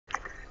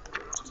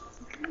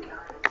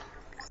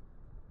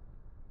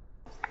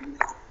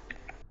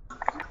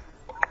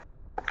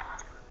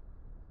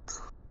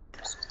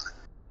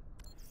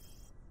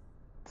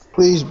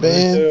Please,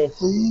 Ben, too.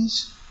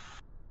 please.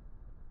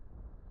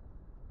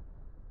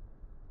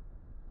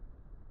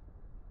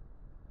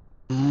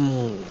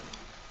 Let's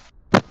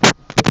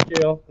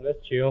chill.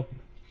 Let's chill.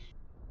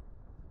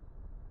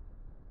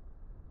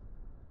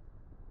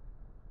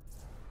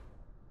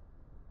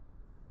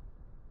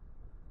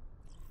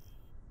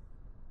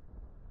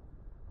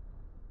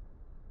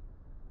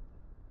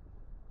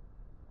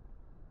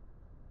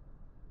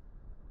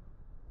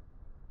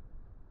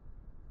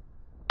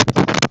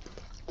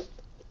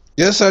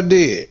 Yes, I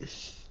did.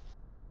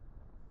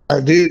 I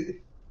did.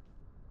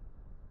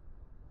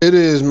 It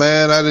is,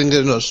 man. I didn't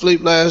get enough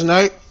sleep last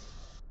night,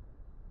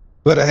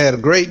 but I had a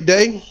great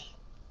day.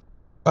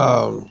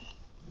 Um,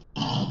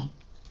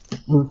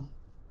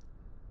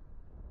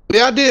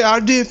 yeah, I did.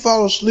 I did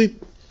fall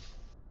asleep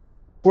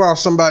while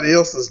somebody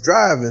else was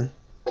driving,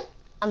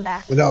 I'm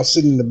back. and I was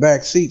sitting in the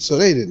back seat, so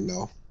they didn't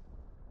know.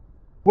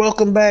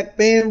 Welcome back,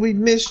 Ben. We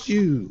missed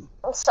you,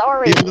 I'm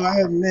sorry. even though I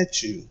haven't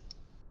met you.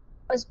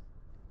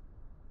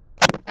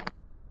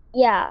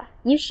 Yeah,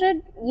 you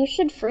should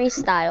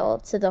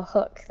freestyle to the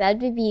hook.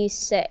 That'd be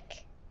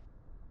sick.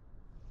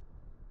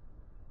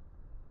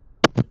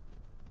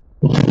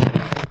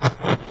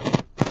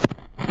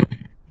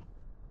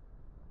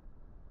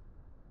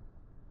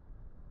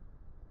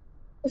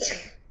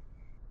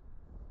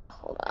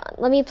 Hold on,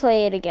 let me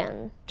play it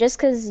again, just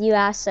because you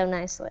asked so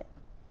nicely.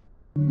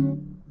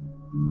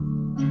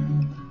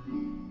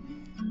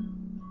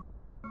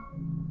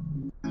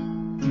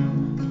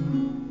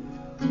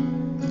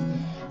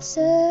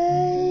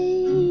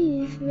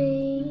 Save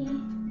me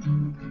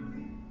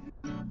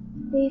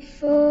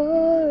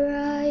before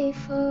I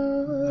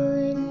fall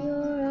in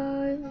your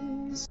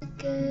arms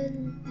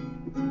again.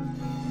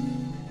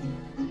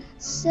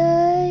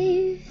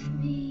 Save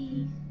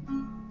me.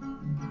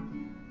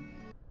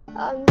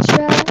 I'm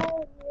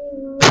drowning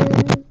in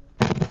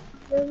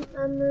the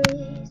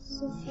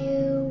memories of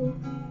you.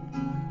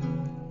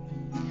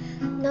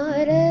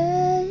 Not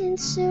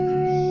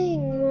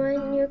answering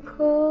when you're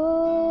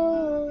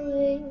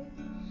calling.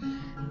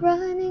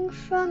 Running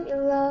from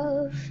your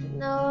love,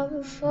 now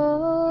I'm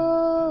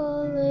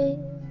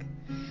falling.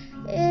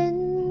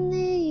 In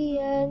the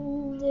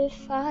end,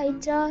 if I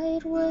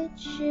died, would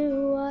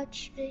you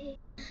watch me?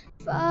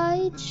 If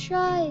I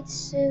tried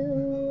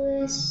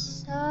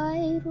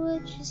suicide,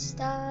 would you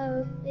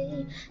stop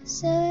me?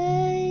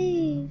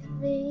 Save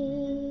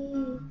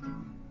me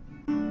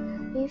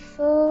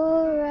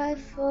before I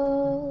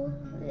fall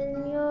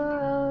in your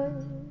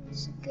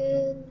arms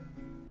again.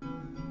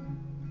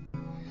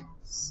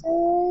 Save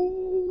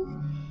me.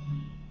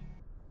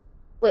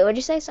 Wait, what'd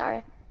you say?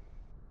 Sorry.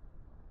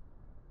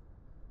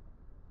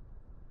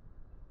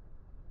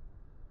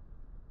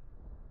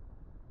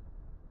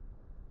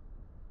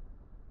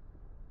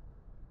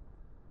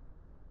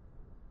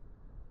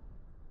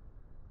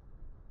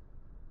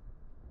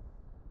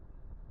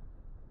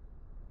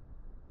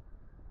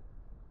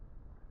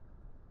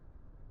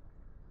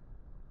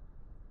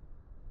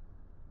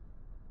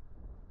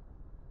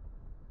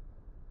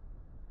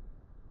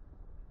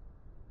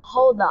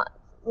 Hold on.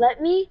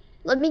 Let me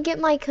get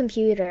my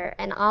computer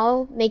and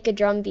I'll make a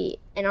drum beat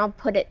and I'll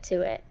put it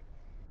to it.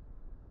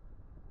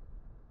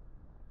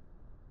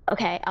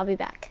 Okay, I'll be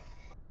back.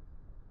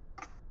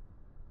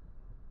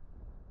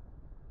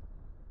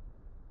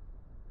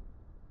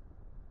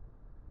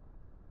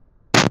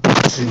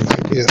 Seems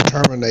like he's a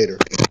Terminator.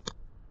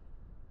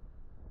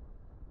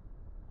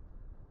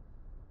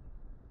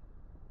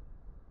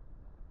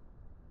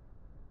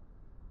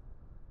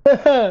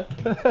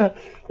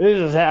 This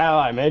is how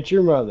I met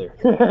your mother.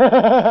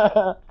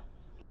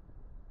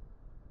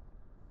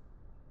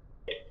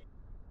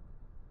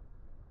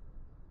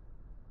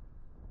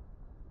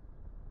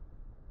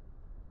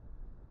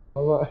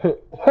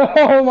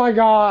 Oh my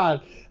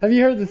god! Have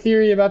you heard the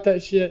theory about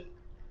that shit?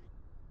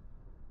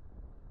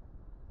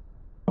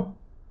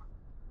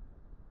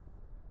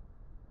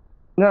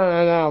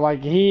 No.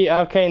 Like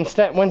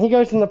instead when he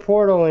goes in the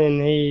portal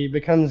and he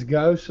becomes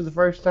Ghost for the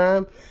first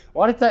time,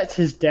 what if that's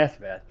his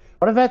deathbed?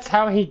 What if that's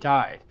how he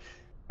died?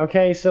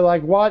 Okay, so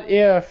like, what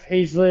if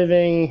he's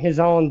living his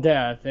own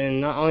death,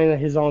 and not only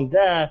his own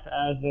death,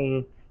 as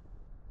in.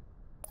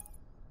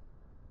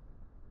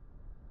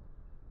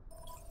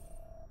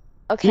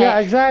 Okay. Yeah,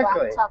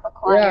 exactly.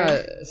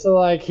 Yeah, so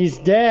like, he's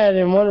dead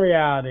in one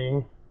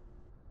reality.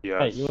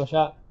 Yes. Hey, you want a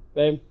shot,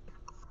 babe?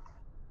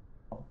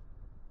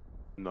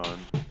 None.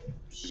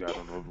 You got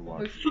on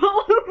Overwatch.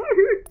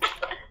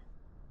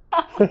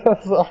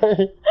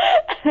 Sorry.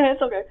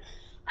 It's okay.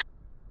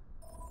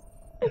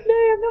 Damn,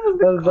 that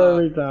was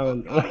very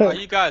time. Are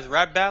you guys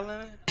rap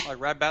battling? Like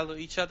rap battle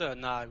each other? Or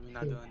nah, we're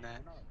not doing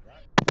that.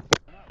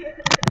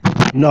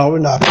 No, we're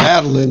not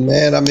battling,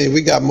 man. I mean,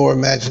 we got more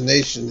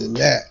imagination than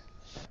that.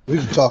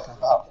 We talk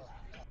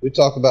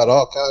about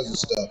all kinds of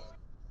stuff.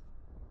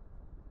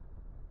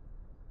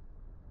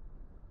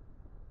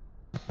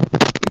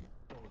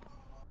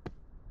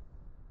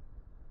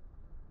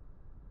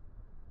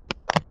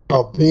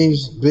 Oh,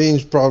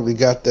 Beans probably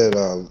got that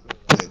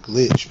that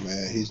glitch,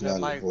 man. He's That not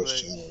in the mic voice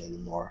glitch. channel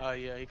anymore. Oh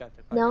yeah, he got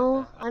the.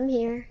 No, I'm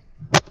here.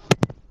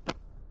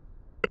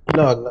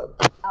 No, no.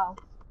 Oh.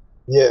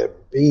 Yeah,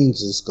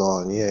 Beans is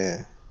gone.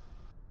 Yeah.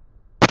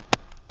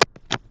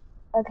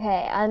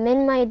 Okay, I'm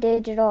in my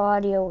digital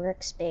audio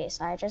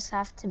workspace. I just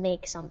have to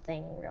make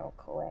something real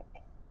quick.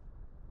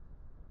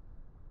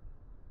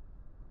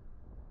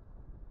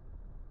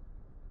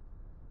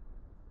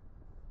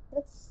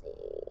 Let's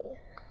see.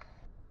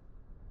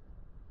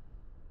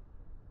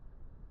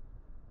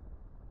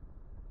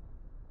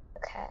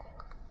 Okay.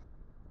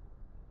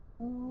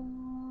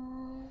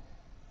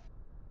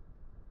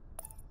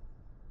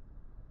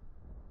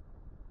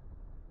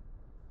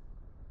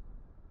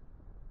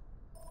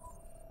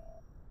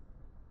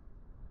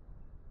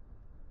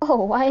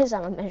 Oh, why is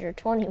that on measure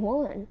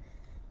 21?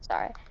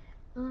 Sorry.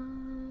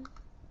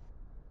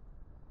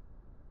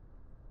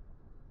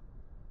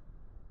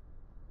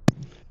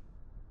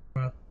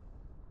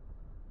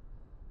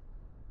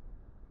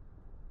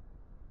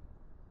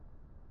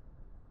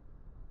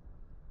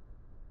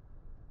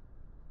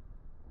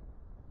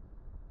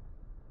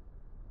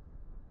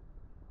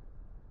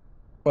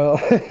 Well,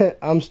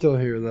 I'm still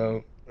here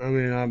though. I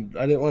mean, I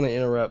didn't want to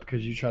interrupt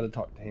because you tried to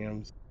talk to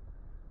him.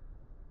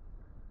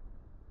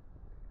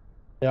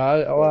 Yeah, I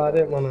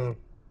didn't want to.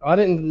 I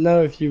didn't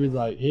know if you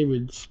would he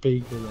would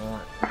speak or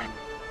not.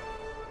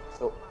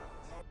 So,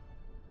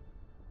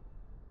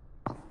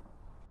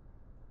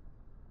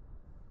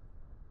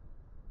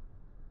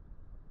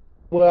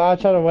 Well, I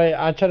try to wait.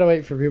 I try to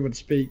wait for people to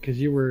speak because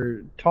you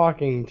were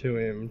talking to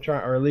him,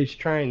 or at least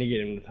trying to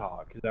get him to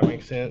talk. Does that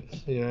make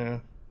sense? You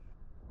know.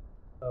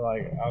 So,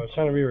 I was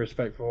trying to be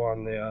respectful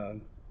on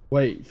the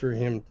wait for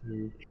him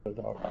to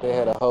talk. they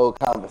had a whole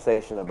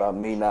conversation about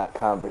me not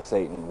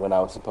conversating when I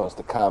was supposed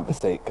to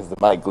conversate because the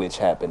mic glitch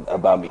happened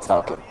about me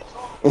talking.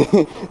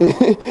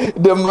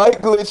 The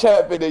mic glitch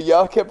happened and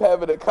y'all kept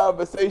having a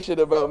conversation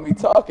about me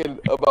talking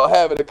about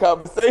having a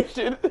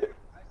conversation.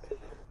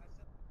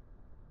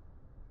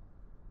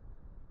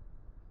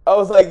 I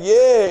was like,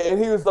 yeah,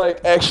 and he was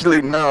like,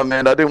 actually, no,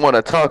 man, I didn't want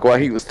to talk while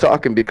he was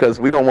talking because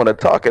we don't want to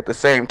talk at the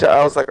same time.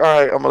 I was like, all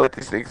right, I'm gonna let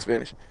these things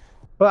finish.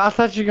 Well, I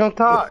thought you were gonna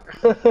talk.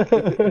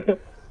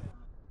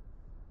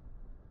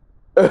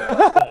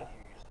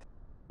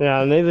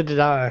 Yeah, neither did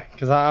I,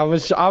 because I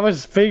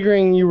was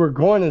figuring you were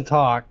going to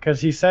talk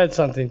because he said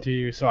something to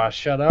you, so I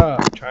shut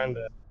up, trying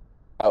to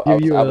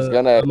give you I was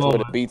gonna ask what the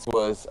moment. beats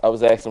was. I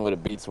was asking what the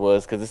beats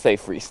was because it say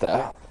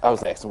freestyle. I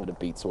was asking what the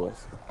beats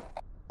was.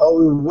 Oh,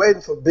 we were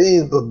waiting for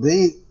Beans, but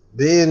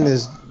Ben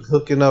is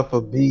hooking up a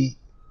beat.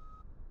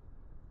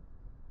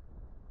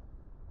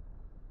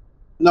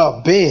 No,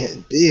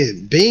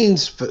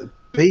 Beans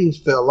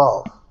fell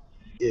off.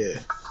 Yeah.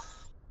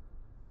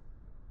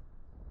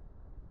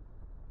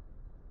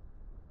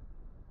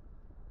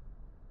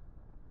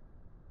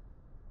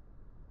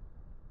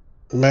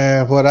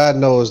 Man, what I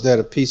know is that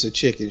a piece of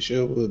chicken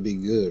sure would be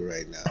good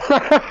right now.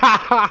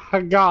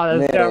 God,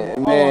 that's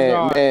terrible. Oh,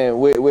 God. Man,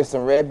 with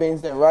some red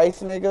beans and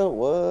rice, nigga.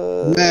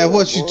 What? Man,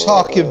 what you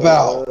talking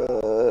about?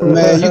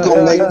 Man, you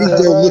gonna make me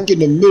go look in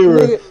the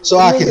mirror so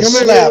I can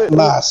slap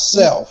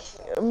myself.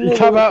 You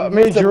talk about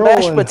me some drooling.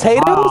 mashed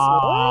potatoes?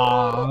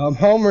 I'm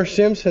Homer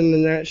Simpson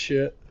and that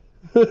shit.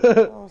 You know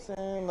what I'm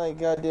saying? Like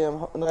goddamn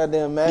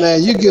mashed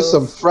Man, you get potatoes.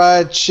 some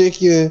fried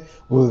chicken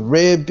with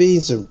red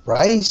beans and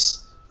rice.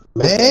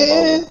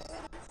 Man,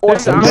 Or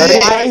some Man. dirty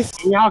rice.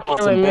 Y'all Or some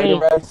killing dirty me.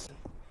 rice.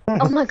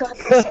 Oh my god.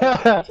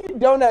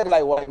 Don't act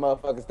like white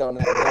motherfuckers don't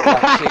like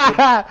chicken.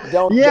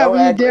 Don't Yeah, don't but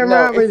you act damn no,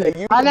 right we it's a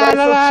did. No,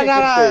 universal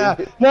chicken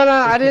thing. no,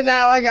 I didn't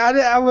act like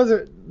I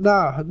wasn't.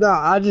 No,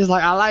 I just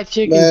I like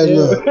chicken Man, too.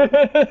 look,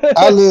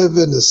 I live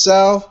in the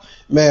South.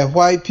 Man,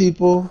 white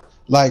people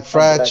like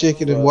fried black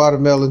chicken as and fuck.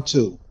 watermelon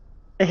too.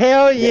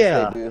 Hell Yes,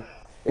 yeah. they do.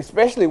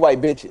 Especially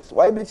white bitches.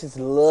 White bitches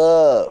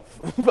love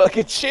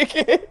fucking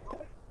chicken.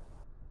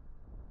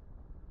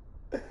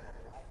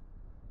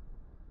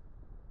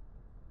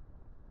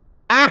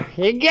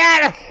 You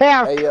gotta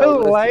have Hey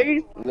yo,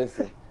 Kool-Aid.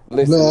 listen.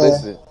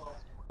 Man.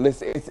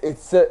 Listen,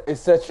 it's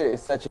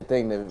such a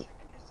thing that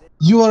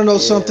You want to know yeah,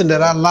 something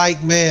that I man.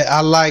 like, man?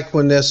 I like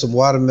when there's some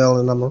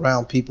watermelon. I'm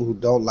around people who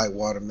don't like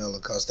watermelon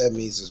because that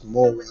means there's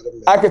more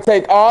watermelon. I could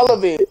take all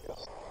of it.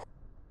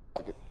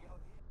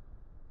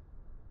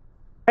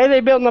 Hey,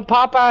 they building the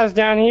Popeyes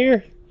down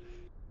here.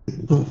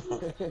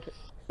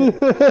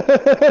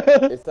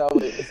 It's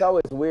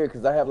always weird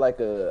because I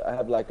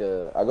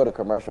go to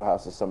commercial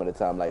houses some of the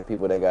time, like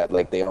people that got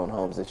like their own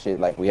homes and shit,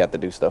 like we have to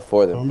do stuff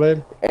for them. Oh,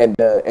 baby.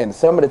 And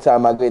some of the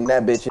time I get in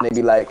that bitch and they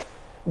be like,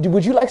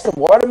 would you like some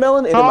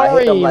watermelon? And in my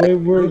head I'm like,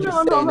 you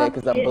just saying that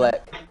because I'm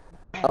black.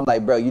 I'm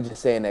like, bro, you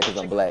just saying that because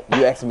I'm black.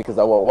 You asking me because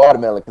I want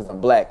watermelon because I'm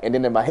black. And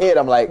then in my head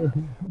I'm like,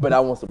 but I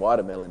want some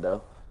watermelon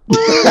though.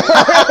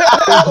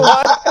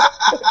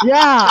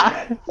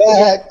 Yeah.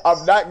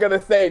 I'm not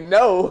gonna say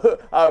no.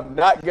 I'm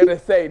not gonna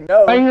say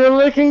no. Finger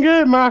looking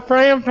good, my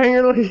friend.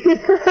 Finger looking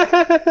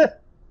good.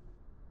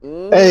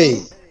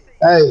 Hey.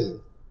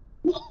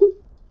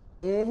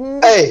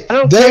 Hey, I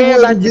don't they care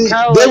about wouldn't, your be,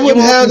 color. they You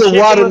wouldn't want have some the chicken,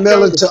 let's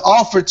watermelon go. to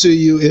offer to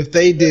you if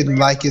they didn't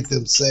like it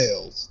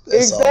themselves.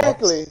 That's all I'm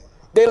Exactly. saying.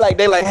 They like,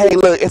 hey,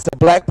 look, it's a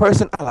black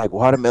person. I like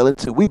watermelon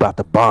too. We about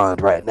to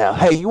bond right now.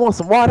 Hey, you want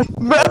some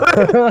watermelon?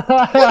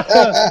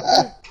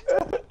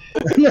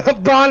 I'm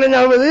not bonding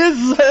over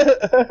this.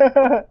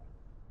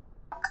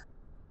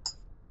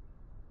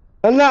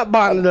 I'm not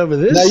bonding over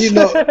this. Now you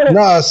know.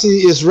 Nah, see,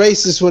 it's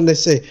racist when they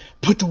say,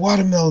 "Put the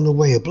watermelon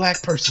away. A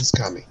black person's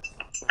coming."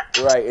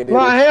 Right. It is.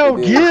 My hell,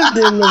 it is. give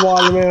them the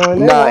watermelon.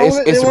 They Nah,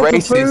 want it. it's They want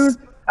racist. some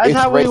food. That's It's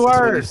how we racist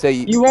were. when you say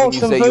You want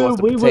some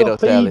food? We will potato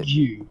feed salad.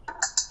 you.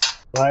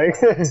 Like,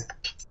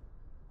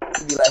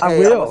 You be like, I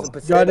hey, I want will. some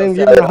potato Goddamn,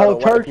 give salad. him a All whole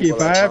the white turkey if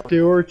people I like, have to,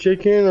 or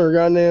chicken, or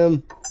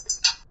goddamn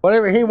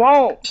whatever he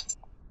wants.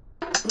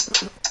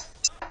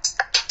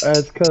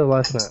 That's because of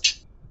last night.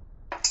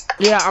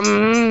 Yeah,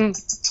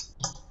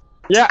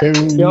 yeah.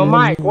 Yo,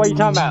 Mike, what are you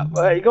talking about?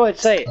 Go ahead,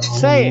 say it.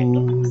 Say it.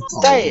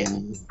 Say it.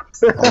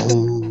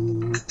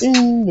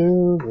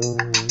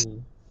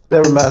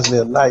 That reminds me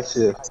of Night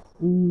Shift.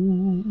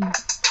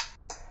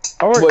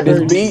 What,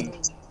 this beat?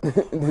 Yeah.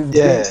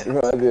 This beat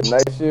reminds me of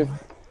Night Shift.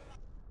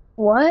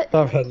 What?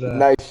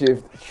 Night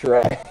Shift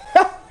trash.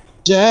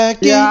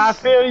 Jackie. Yeah, I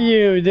feel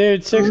you,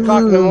 dude. 6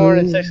 o'clock in the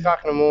morning, 6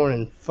 o'clock in the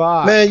morning.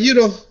 Fuck. Man, you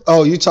don't.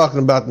 Oh, you talking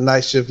about the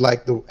Night Shift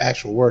like the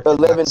actual work?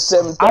 11,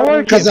 7, I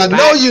work Because I at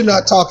know you're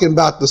not talking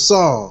about the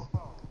song.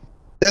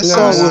 That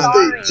song was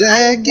the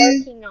Jackie. I'm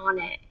working on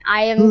it.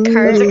 I am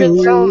currently. It's a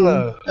good song,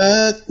 though.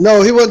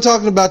 No, he wasn't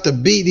talking about the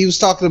beat. He was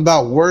talking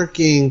about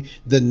working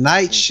the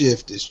night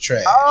shift is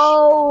trash.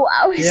 Oh,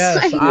 I was Yes,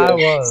 like, I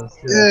was.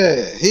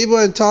 Yeah, he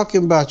wasn't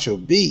talking about your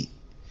beat.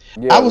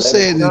 Yeah, I was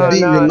saying the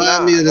beat No,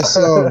 remind me of the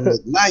song the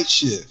Night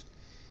Shift.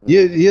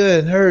 You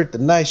hadn't heard the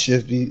Night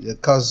Shift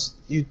because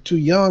you're too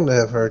young to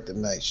have heard the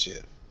Night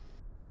Shift.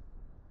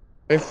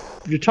 If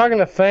you're talking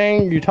to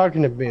Fang, you're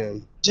talking to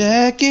Ben.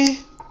 Jackie,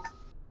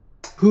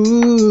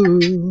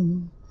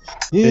 ooh,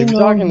 If you're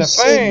talking to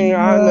Fang,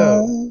 I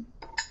know.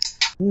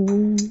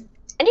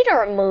 I need to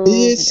remove.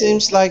 It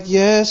seems like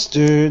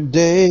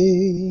yesterday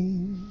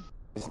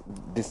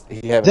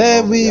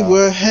that we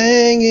were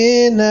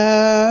hanging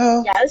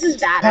out. Yeah, this is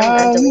bad.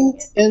 Higher I'm deleting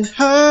it. and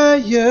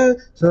higher,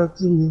 talk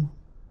to me,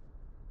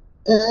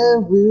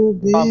 and we'll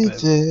be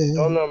there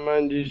Don't know,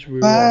 man. These we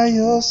by watching.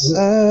 your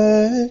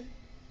side.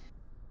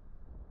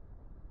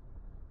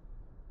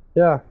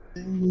 Yeah.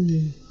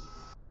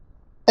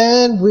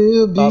 And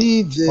we'll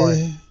be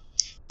there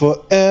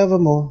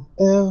forevermore.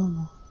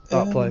 Evermore,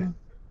 Stop play.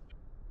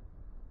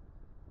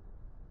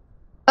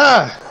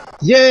 Ah,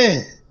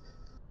 yeah.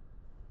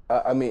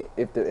 I mean,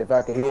 if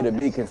I could hit a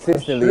beat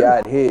consistently,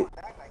 I'd hit.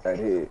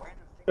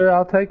 Sure,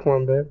 I'll take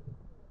one, babe.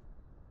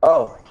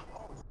 Oh.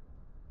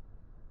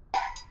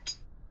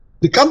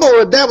 The combo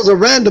with that was a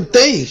random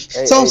thing.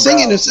 So I'm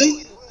singing dog. and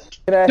singing.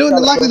 Can I ask Doing the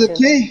y'all a like of the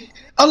question? king.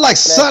 I'm like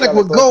Sonic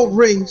with gold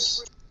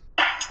rings.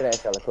 Can I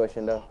ask y'all a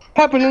question, though?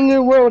 Popping in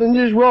the world and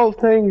just roll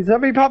things. I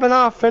be popping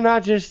off and I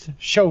just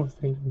show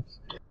things.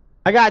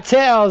 I got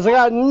Tails, I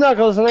got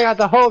Knuckles, and I got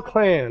the whole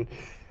clan.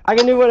 I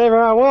can do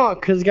whatever I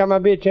want because I got my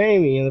bitch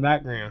Amy in the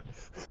background.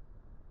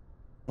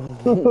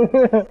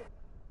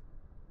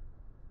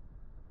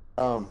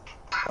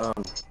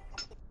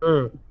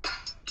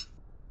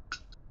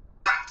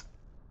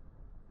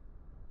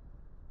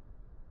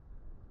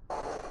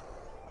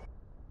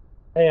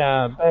 Hey,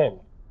 babe.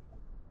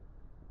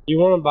 You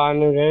want to buy a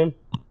new game?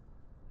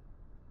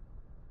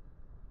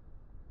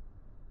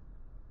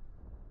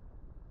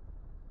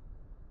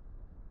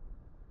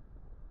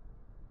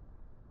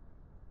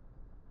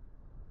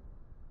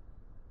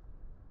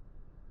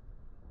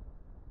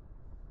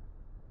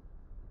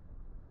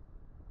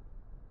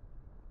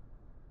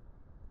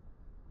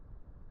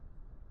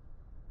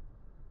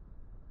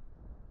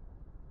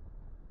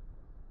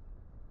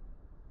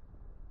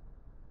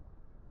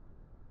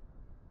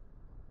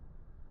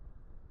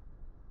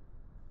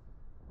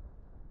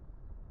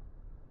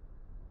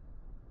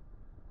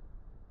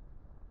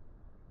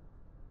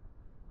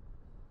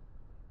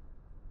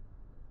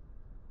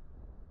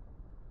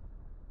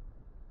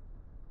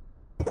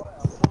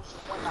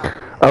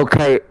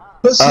 Okay.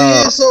 But see,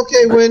 it's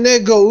okay when they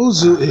go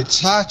Uzu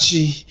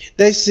Itachi.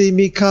 They see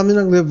me coming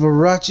on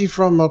Liberace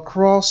from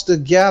across the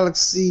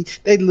galaxy.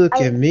 They look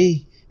at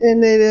me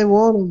and they didn't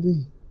want to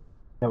be.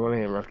 I want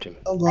to interrupt him.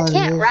 I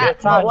can't rap,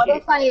 but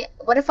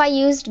what if I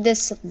used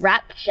this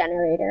rap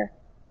generator?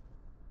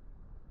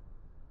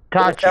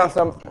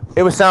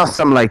 It would sound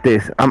something like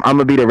this. I'm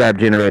gonna be the rap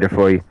generator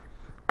for you.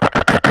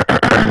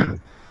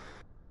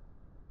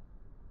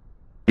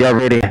 Y'all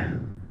ready?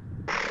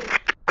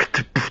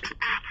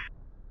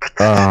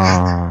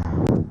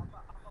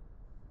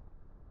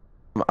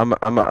 I'm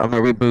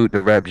gonna reboot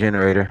the rap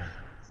generator.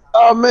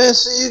 Oh man,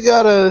 so you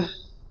gotta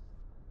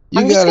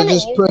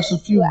just use press it a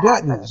few to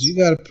buttons. You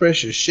gotta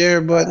press your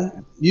share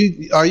button.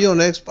 Are you on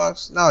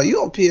Xbox? No,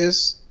 you on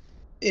PS.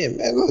 Yeah,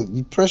 man, look,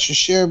 you press your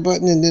share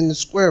button and then the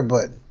square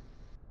button.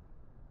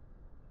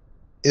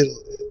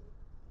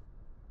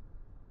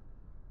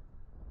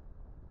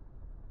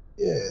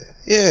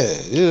 Yeah,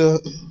 you know.